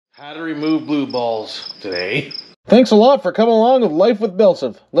How to remove blue balls today. Thanks a lot for coming along with Life with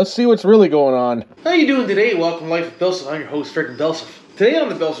BillSiff. Let's see what's really going on. How you doing today? Welcome to Life with BillSiff. I'm your host, frickin' BillSiff. Today on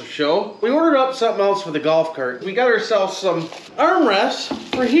the BillSiff Show, we ordered up something else for the golf cart. We got ourselves some armrests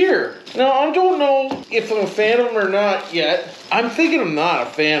for here. Now, I don't know if I'm a fan of them or not yet. I'm thinking I'm not a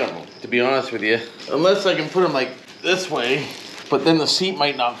fan of them, to be honest with you. Unless I can put them like this way, but then the seat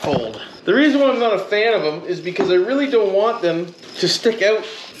might not fold. The reason why I'm not a fan of them is because I really don't want them to stick out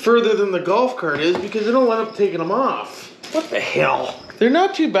further than the golf cart is, because I don't end up taking them off. What the hell? They're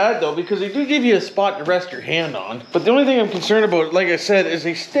not too bad though, because they do give you a spot to rest your hand on. But the only thing I'm concerned about, like I said, is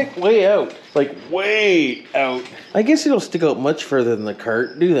they stick way out. Like way out. I guess they don't stick out much further than the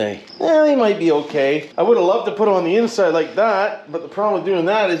cart, do they? They might be okay. I would have loved to put them on the inside like that, but the problem with doing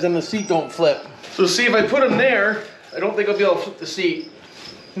that is then the seat don't flip. So see, if I put them there, I don't think I'll be able to flip the seat.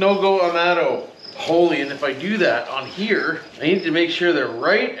 No go on that-o. Holy, and if I do that on here, I need to make sure they're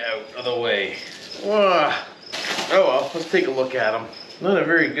right out of the way. Oh well, let's take a look at them. Not a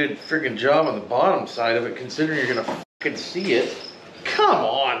very good friggin' job on the bottom side of it, considering you're gonna fucking see it. Come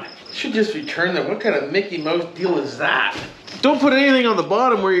on, should just return them. What kind of Mickey Mouse deal is that? Don't put anything on the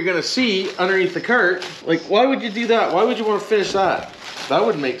bottom where you're gonna see underneath the cart. Like, why would you do that? Why would you want to finish that? That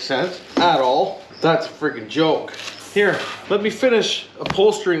wouldn't make sense at all. That's a friggin' joke. Here, let me finish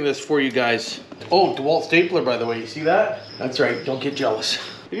upholstering this for you guys. Oh, DeWalt stapler, by the way, you see that? That's right, don't get jealous.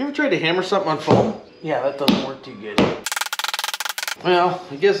 Have you ever tried to hammer something on foam? Yeah, that doesn't work too good. Well,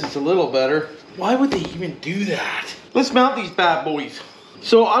 I guess it's a little better. Why would they even do that? Let's mount these bad boys.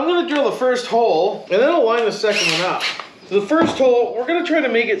 So I'm gonna drill the first hole, and then I'll line the second one up. So the first hole, we're gonna try to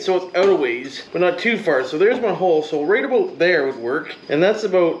make it so it's out a ways, but not too far. So there's my hole, so right about there would work. And that's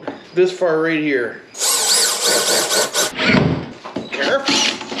about this far right here. Careful.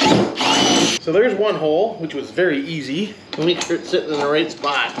 So there's one hole, which was very easy. Make sure it's sitting in the right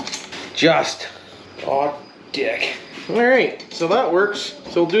spot. Just. Aw, dick. All right, so that works.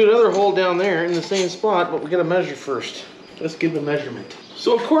 So we'll do another hole down there in the same spot, but we gotta measure first. Let's give the measurement.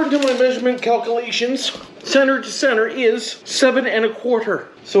 So according to my measurement calculations, center to center is 7 1/4.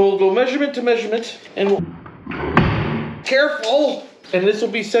 So we'll go measurement to measurement, and we'll... Careful! And this will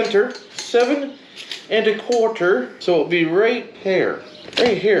be center, 7 1/4. So it'll be right here.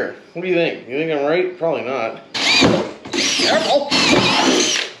 Right here. What do you think? You think I'm right? Probably not. Careful!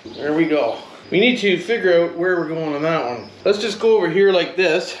 There we go. We need to figure out where we're going on that one. Let's just go over here like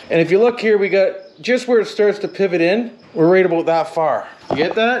this. And if you look here, we got just where it starts to pivot in. We're right about that far. You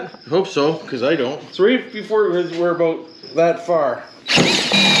get that? I hope so, because I don't. So right before we're about that far.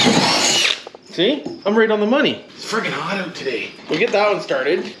 See? I'm right on the money. It's friggin' hot out today. We'll get that one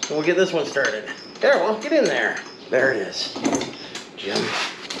started, and we'll get this one started. There, well, get in there. There it is. Jim,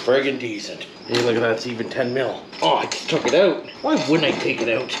 friggin' decent. Hey, look at that, it's even 10 mil. Oh, I just took it out. Why wouldn't I take it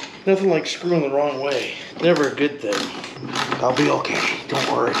out? Nothing like screwing the wrong way. Never a good thing. I'll be okay,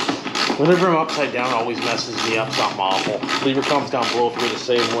 don't worry. Whenever I'm upside down, it always messes me up something awful. Lever comes down below through the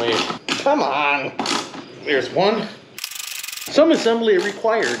same way. Come on. There's one. Some assembly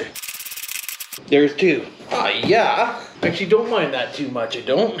required. There's two. Ah, yeah. Actually, don't mind that too much, I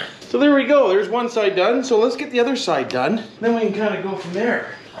don't. So there we go, there's one side done. So let's get the other side done. Then we can kind of go from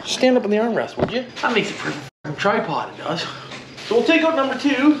there. Stand up on the armrest, would you? That makes it for a tripod, it does. So we'll take out number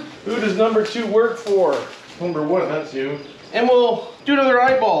 2. Who does number 2 work for? Number 1, that's you. And we'll do another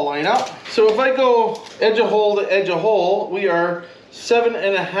eyeball lineup. So if I go edge of hole to edge of hole, we are 7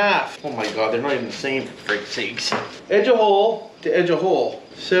 1/2. Oh my God, they're not even the same, for frick's sakes. Edge of hole to edge of hole,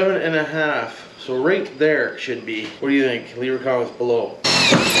 7 1/2. So right there it should be. What do you think? Leave your comments below.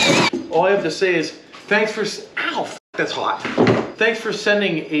 All I have to say is, thanks for, ow, that's hot. Thanks for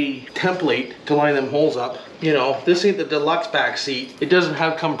sending a template to line them holes up. You know, this ain't the deluxe back seat. It doesn't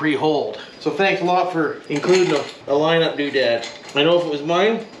have come pre-holed. So thanks a lot for including a lineup doodad. I know if it was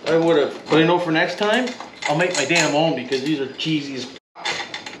mine, I would have. But I know for next time, I'll make my damn own, because these are cheesy as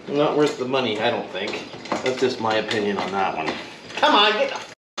not worth the money, I don't think. That's just my opinion on that one. Come on, get the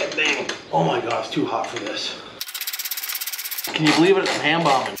f***ing thing. Oh my God, it's too hot for this. Can you believe it? I'm hand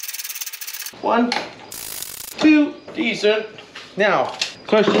bombing. 1, 2, decent. Now,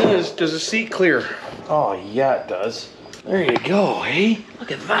 question is, does the seat clear? Oh yeah, it does. There you go, hey?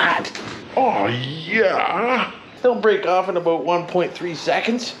 Look at that. Oh yeah. They'll break off in about 1.3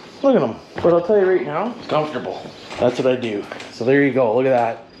 seconds. Look at them. But I'll tell you right now, it's comfortable. That's what I do. So there you go, look at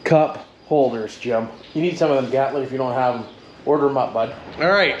that. Cup holders, Jim. You need some of them, Gatlin, if you don't have them. Order them up, bud.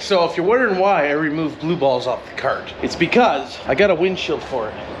 All right, so if you're wondering why I removed blue balls off the cart, it's because I got a windshield for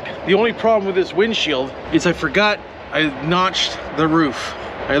it. The only problem with this windshield is I forgot I notched the roof.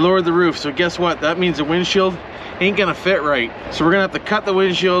 I lowered the roof, so guess what? That means the windshield ain't gonna fit right. So we're gonna have to cut the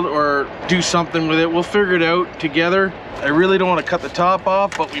windshield or do something with it. We'll figure it out together. I really don't want to cut the top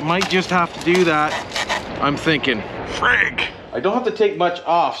off, but we might just have to do that. I'm thinking, frig. I don't have to take much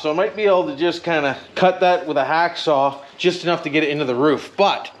off, so I might be able to just kind of cut that with a hacksaw, just enough to get it into the roof.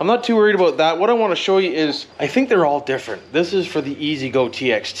 But I'm not too worried about that. What I want to show you is, I think they're all different. This is for the E-Z-Go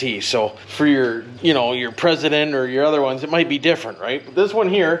TXT. So for your, you know, your President or your other ones, it might be different, right? But this one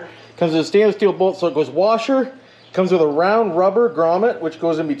here comes with a stainless steel bolt, so it goes washer, comes with a round rubber grommet, which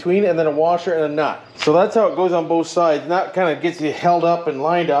goes in between, and then a washer and a nut. So that's how it goes on both sides, and that kind of gets you held up and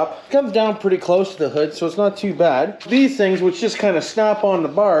lined up. It comes down pretty close to the hood, so it's not too bad. These things, which just kind of snap on the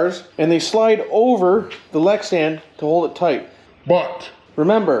bars, and they slide over the leg stand to hold it tight. But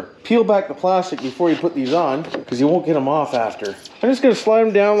remember, peel back the plastic before you put these on, because you won't get them off after. I'm just gonna slide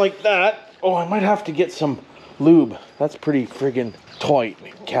them down like that. Oh, I might have to get some lube. That's pretty friggin' tight,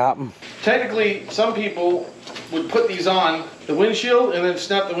 Captain. Technically, some people would put these on the windshield and then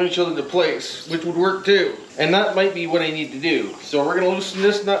snap the windshield into place, which would work too. And that might be what I need to do. So we're gonna loosen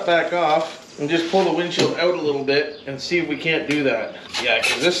this nut back off and just pull the windshield out a little bit and see if we can't do that. Yeah,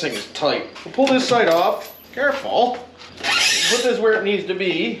 because this thing is tight. We'll pull this side off. Careful. Put this where it needs to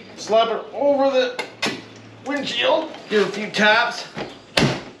be. Slap it over the windshield. Give it a few taps.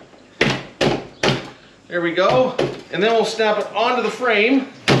 There we go. And then we'll snap it onto the frame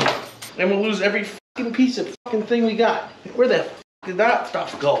and we'll lose every fucking piece of fucking thing we got. Where the f did that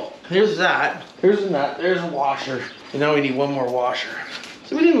stuff go? There's that. There's a nut. There's a washer. And now we need one more washer.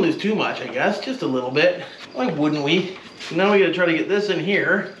 So we didn't lose too much, I guess. Just a little bit. Why wouldn't we? So now we gotta try to get this in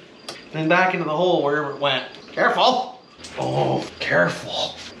here and then back into the hole wherever it went. Careful. Oh,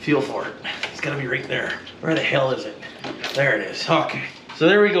 careful. Feel for it. It's gotta be right there. Where the hell is it? There it is. Okay. So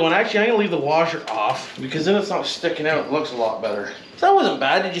there we go, and actually I'm gonna leave the washer off because then it's not sticking out. It looks a lot better. So that wasn't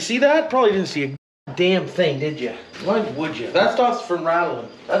bad. Did you see that? Probably didn't see a damn thing, did you? Why would you? That stops from rattling.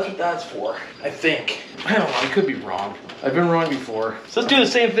 That's what that's for, I think. I don't know, I could be wrong. I've been wrong before. So let's do the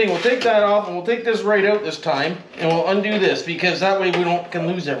same thing. We'll take that off and we'll take this right out this time and we'll undo this because that way we can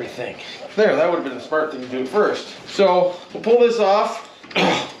lose everything. There, that would have been the smart thing to do first. So we'll pull this off.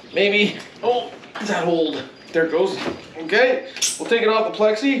 Maybe, oh, does that hold? There it goes. Okay, we'll take it off the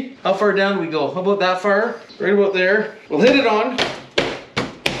plexi. How far down do we go? How about that far? Right about there. We'll hit it on,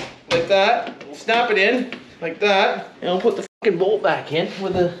 like that. We'll snap it in, like that. And we'll put the fucking bolt back in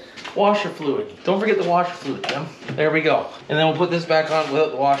with the washer fluid. Don't forget the washer fluid, Tim. There we go. And then we'll put this back on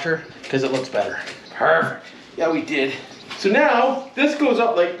without the washer, because it looks better. Perfect. Yeah, we did. So now, this goes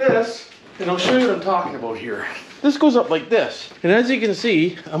up like this, and I'll show you what I'm talking about here. This goes up like this. And as you can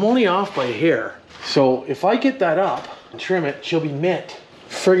see, I'm only off by a hair. So if I get that up and trim it, she'll be mint.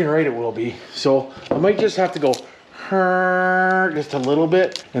 Friggin' right it will be. So I might just have to go just a little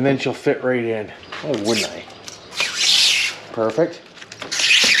bit and then she'll fit right in. Why wouldn't I? Perfect.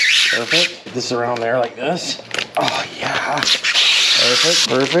 Perfect. Get this around there like this. Oh yeah. Perfect.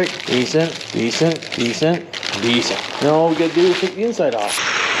 Perfect. Decent. Decent. Decent. Decent. Now all we gotta do is take the inside off.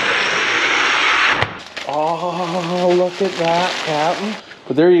 Oh, look at that, Captain.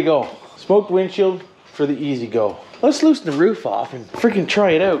 But there you go. Smoked windshield for the E-Z-Go. Let's loosen the roof off and freaking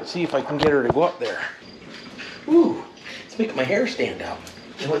try it out. See if I can get her to go up there. Ooh, it's making my hair stand up.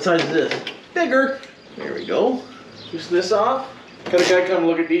 And what size is this? Bigger. There we go. Loosen this off. Got a guy come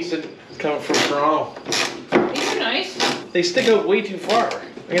look at these and coming from Toronto. These are nice. They stick out way too far.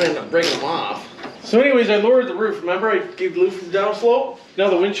 I'm gonna end up breaking them off. So anyways, I lowered the roof. Remember I gave the roof the downslope? Now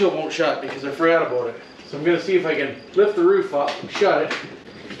the windshield won't shut because I forgot about it. So I'm gonna see if I can lift the roof up and shut it.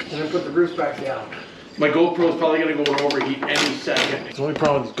 And then put the roof back down. My GoPro's probably gonna go and overheat any second. It's the only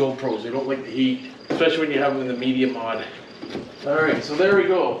problem with these GoPros, they don't like the heat. Especially when you have them in the medium mod. Alright, so there we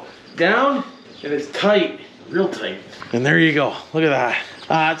go. Down, and it's tight. Real tight. And there you go. Look at that.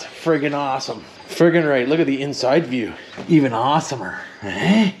 That's friggin' awesome. Friggin' right. Look at the inside view. Even awesomer.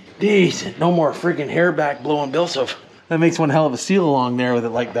 Eh? Decent. No more friggin' hair back blowing BillSiff. That makes one hell of a seal along there with it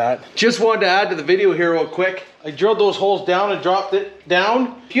like that. Just wanted to add to the video here real quick. I drilled those holes down and dropped it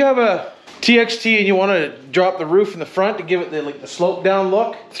down. If you have a TXT and you want to drop the roof in the front to give it the slope down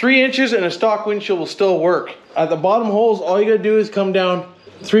look, 3 inches and a stock windshield will still work. At the bottom holes, all you gotta do is come down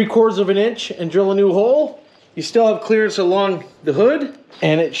 3/4 of an inch and drill a new hole. You still have clearance along the hood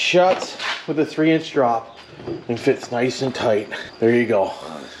and it shuts with a 3-inch drop and fits nice and tight. There you go.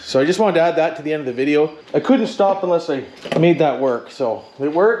 So I just wanted to add that to the end of the video. I couldn't stop unless I made that work. So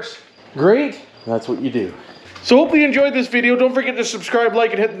it works, great. That's what you do. So hopefully you enjoyed this video. Don't forget to subscribe,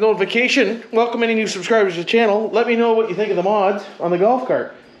 like, and hit the notification. Welcome any new subscribers to the channel. Let me know what you think of the mods on the golf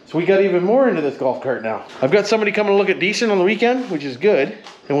cart. So we got even more into this golf cart now. I've got somebody coming to look at Decent on the weekend, which is good.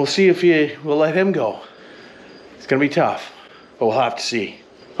 And we'll see if we'll let him go. gonna be tough, but we'll have to see.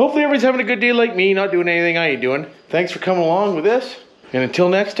 Hopefully everybody's having a good day like me, not doing anything I ain't doing. Thanks for coming along with this. And until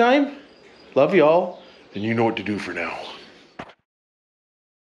next time, love y'all, and you know what to do for now.